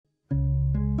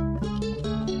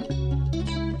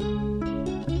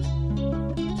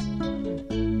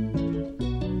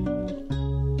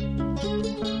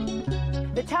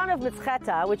of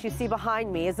Mizcheta, which you see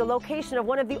behind me, is the location of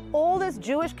one of the oldest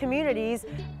Jewish communities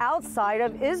outside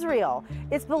of Israel.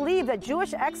 It's believed that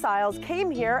Jewish exiles came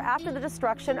here after the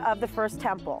destruction of the First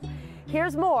Temple.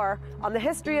 Here's more on the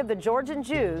history of the Georgian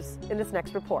Jews in this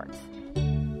next report.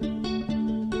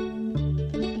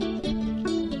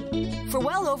 For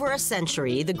well over a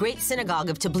century, the Great Synagogue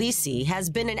of Tbilisi has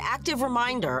been an active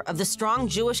reminder of the strong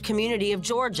Jewish community of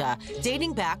Georgia,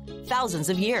 dating back thousands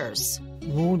of years.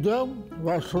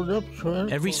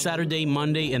 Every Saturday,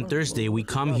 Monday, and Thursday, we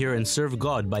come here and serve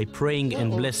God by praying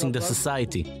and blessing the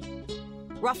society.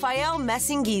 Raphael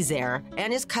Messingizer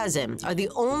and his cousin are the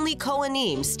only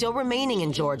Kohanim still remaining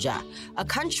in Georgia, a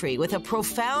country with a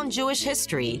profound Jewish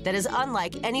history that is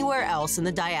unlike anywhere else in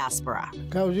the diaspora.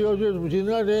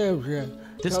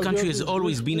 This country has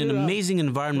always been an amazing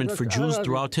environment for Jews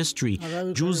throughout history.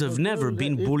 Jews have never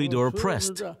been bullied or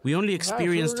oppressed. We only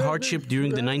experienced hardship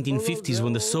during the 1950s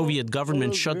when the Soviet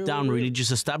government shut down religious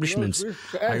establishments.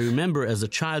 I remember as a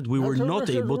child we were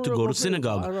not able to go to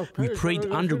synagogue. We prayed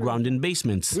underground in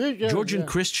basements. Georgian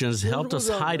Christians helped us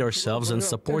hide ourselves and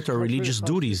support our religious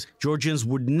duties. Georgians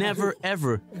would never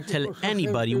ever tell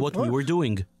anybody what we were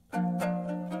doing.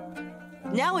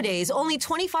 Nowadays, only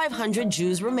 2,500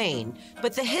 Jews remain,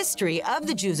 but the history of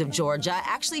the Jews of Georgia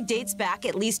actually dates back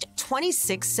at least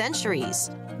 26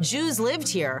 centuries. Jews lived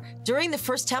here during the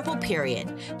First Temple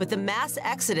period, but the mass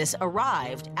exodus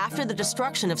arrived after the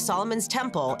destruction of Solomon's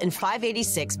Temple in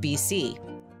 586 BC.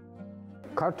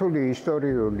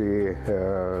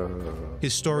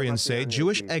 Historians say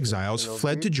Jewish exiles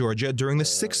fled to Georgia during the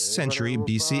 6th century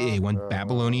BCE when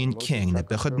Babylonian king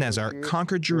Nebuchadnezzar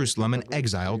conquered Jerusalem and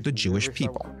exiled the Jewish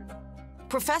people.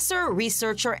 Professor,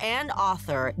 researcher, and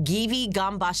author Givi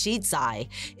Gambashidze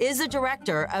is the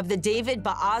director of the David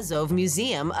Ba'azov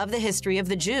Museum of the History of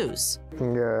the Jews.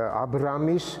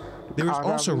 There is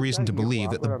also reason to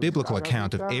believe that the biblical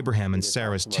account of Abraham and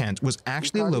Sarah's tent was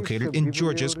actually located in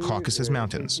Georgia's Caucasus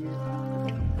Mountains.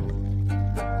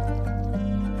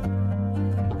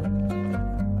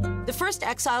 The first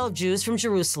exile of Jews from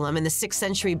Jerusalem in the 6th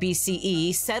century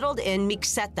BCE settled in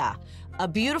Mizcheta, a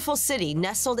beautiful city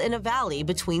nestled in a valley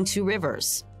between two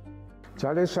rivers.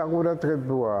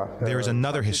 There is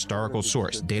another historical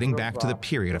source dating back to the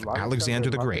period of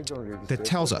Alexander the Great that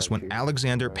tells us when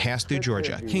Alexander passed through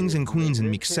Georgia, kings and queens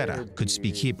in Mizcheta could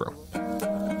speak Hebrew.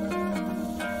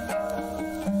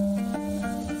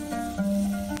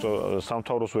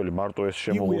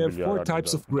 Here we have 4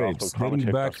 types of graves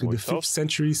dating back to the 5th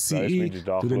century CE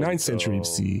to the 9th century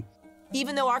CE.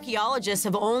 Even though archaeologists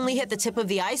have only hit the tip of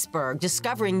the iceberg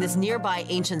discovering this nearby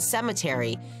ancient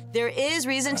cemetery, there is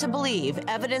reason to believe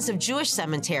evidence of Jewish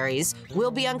cemeteries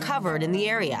will be uncovered in the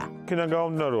area.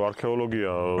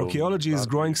 Archaeology is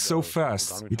growing so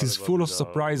fast. It is full of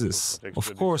surprises.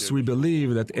 Of course, we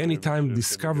believe that any time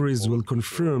discoveries will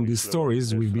confirm these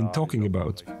stories we've been talking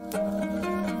about.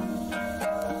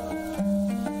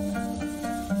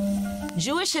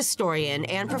 Jewish historian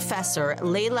and professor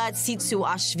Leila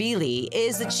Tsitsuashvili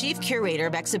is the chief curator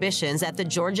of exhibitions at the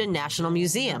Georgian National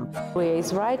Museum. He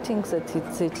is writing that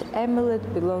its amulet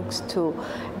belongs to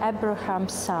Abraham,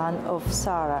 son of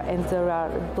Sarah, and there are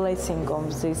blessings on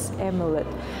this amulet.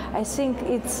 I think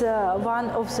it's one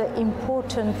of the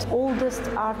important, oldest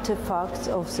artifacts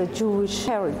of the Jewish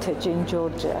heritage in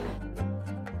Georgia.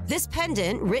 This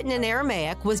pendant, written in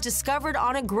Aramaic, was discovered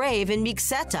on a grave in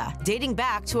Mizcheta, dating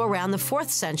back to around the 4th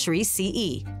century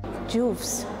CE.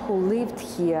 Jews who lived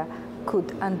here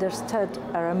could understand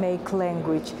Aramaic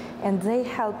language, and they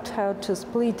helped her to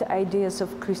split ideas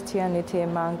of Christianity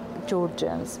among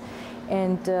Georgians.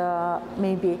 And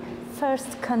maybe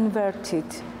first converted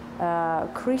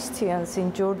Christians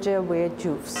in Georgia were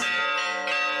Jews.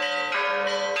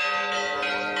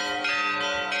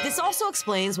 This also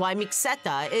explains why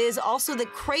Mizcheta is also the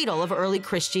cradle of early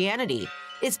Christianity.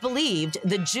 It's believed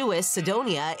the Jewess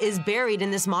Sidonia is buried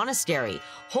in this monastery,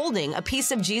 holding a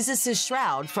piece of Jesus'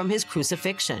 shroud from his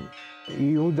crucifixion.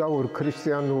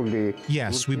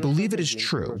 Yes, we believe it is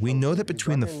true. We know that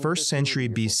between the 1st century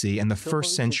BC and the 1st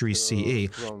century CE,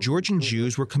 Georgian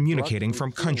Jews were communicating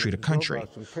from country to country.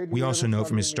 We also know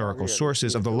from historical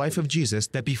sources of the life of Jesus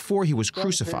that before he was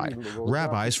crucified,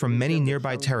 rabbis from many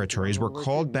nearby territories were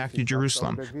called back to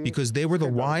Jerusalem because they were the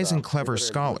wise and clever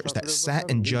scholars that sat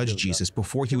and judged Jesus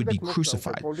before he would be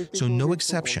crucified, so no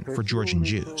exception for Georgian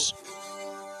Jews.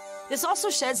 This also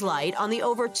sheds light on the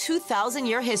over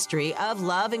 2,000-year history of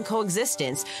love and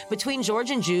coexistence between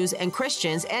Georgian Jews and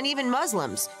Christians and even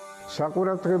Muslims.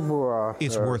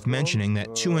 It's worth mentioning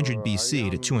that 200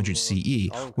 BC to 200 CE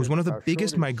was one of the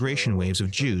biggest migration waves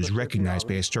of Jews recognized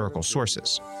by historical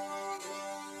sources.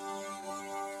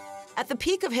 At the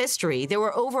peak of history, there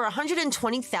were over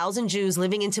 120,000 Jews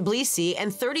living in Tbilisi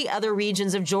and 30 other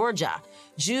regions of Georgia.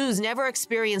 Jews never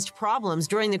experienced problems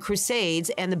during the Crusades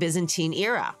and the Byzantine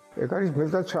era. Throughout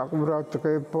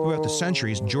the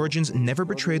centuries, Georgians never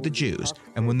betrayed the Jews,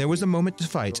 and when there was a moment to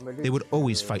fight, they would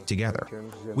always fight together.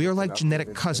 We are like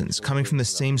genetic cousins coming from the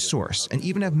same source, and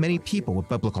even have many people with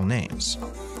biblical names.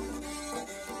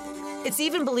 It's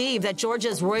even believed that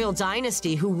Georgia's royal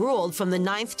dynasty, who ruled from the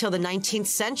 9th till the 19th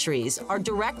centuries, are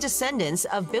direct descendants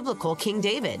of biblical King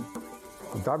David.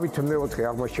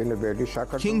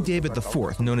 King David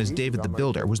IV, known as David the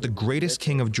Builder, was the greatest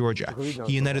king of Georgia.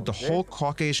 He united the whole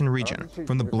Caucasian region,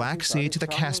 from the Black Sea to the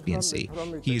Caspian Sea.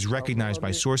 He is recognized by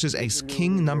sources as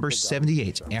King number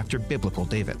 78 after biblical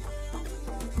David.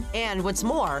 And what's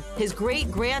more, his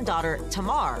great-granddaughter,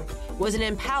 Tamar, was an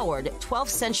empowered 12th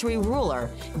century ruler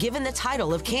given the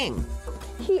title of king.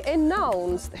 He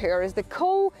announced her as the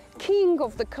co-king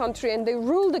of the country, and they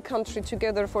ruled the country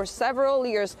together for several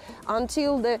years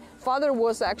until the father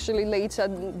was actually later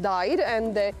died,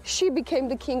 and she became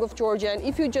the king of Georgia. And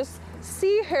if you just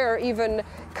see her, even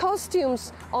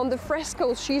costumes on the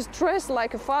frescoes, she's dressed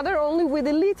like a father, only with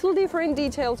a little different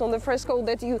details on the fresco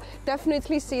that you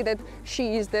definitely see that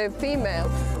she is the female.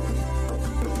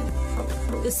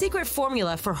 The secret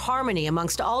formula for harmony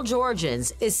amongst all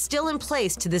Georgians is still in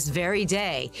place to this very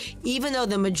day, even though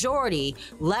the majority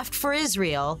left for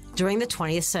Israel during the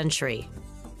 20th century.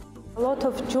 A lot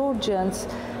of Georgians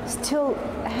still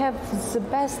have the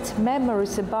best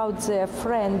memories about their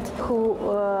friend who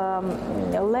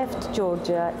left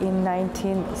Georgia in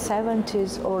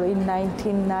 1970s or in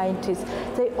 1990s.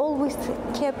 They always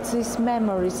kept these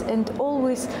memories and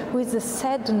always with the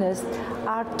sadness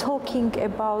are talking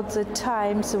about the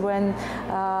times when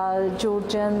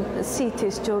Georgian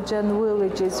cities, Georgian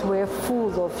villages were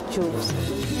full of Jews.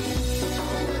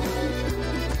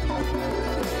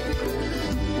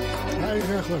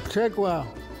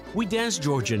 We dance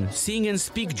Georgian, sing and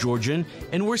speak Georgian,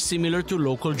 and we're similar to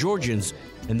local Georgians.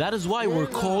 And that is why we're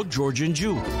called Georgian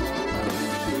Jew.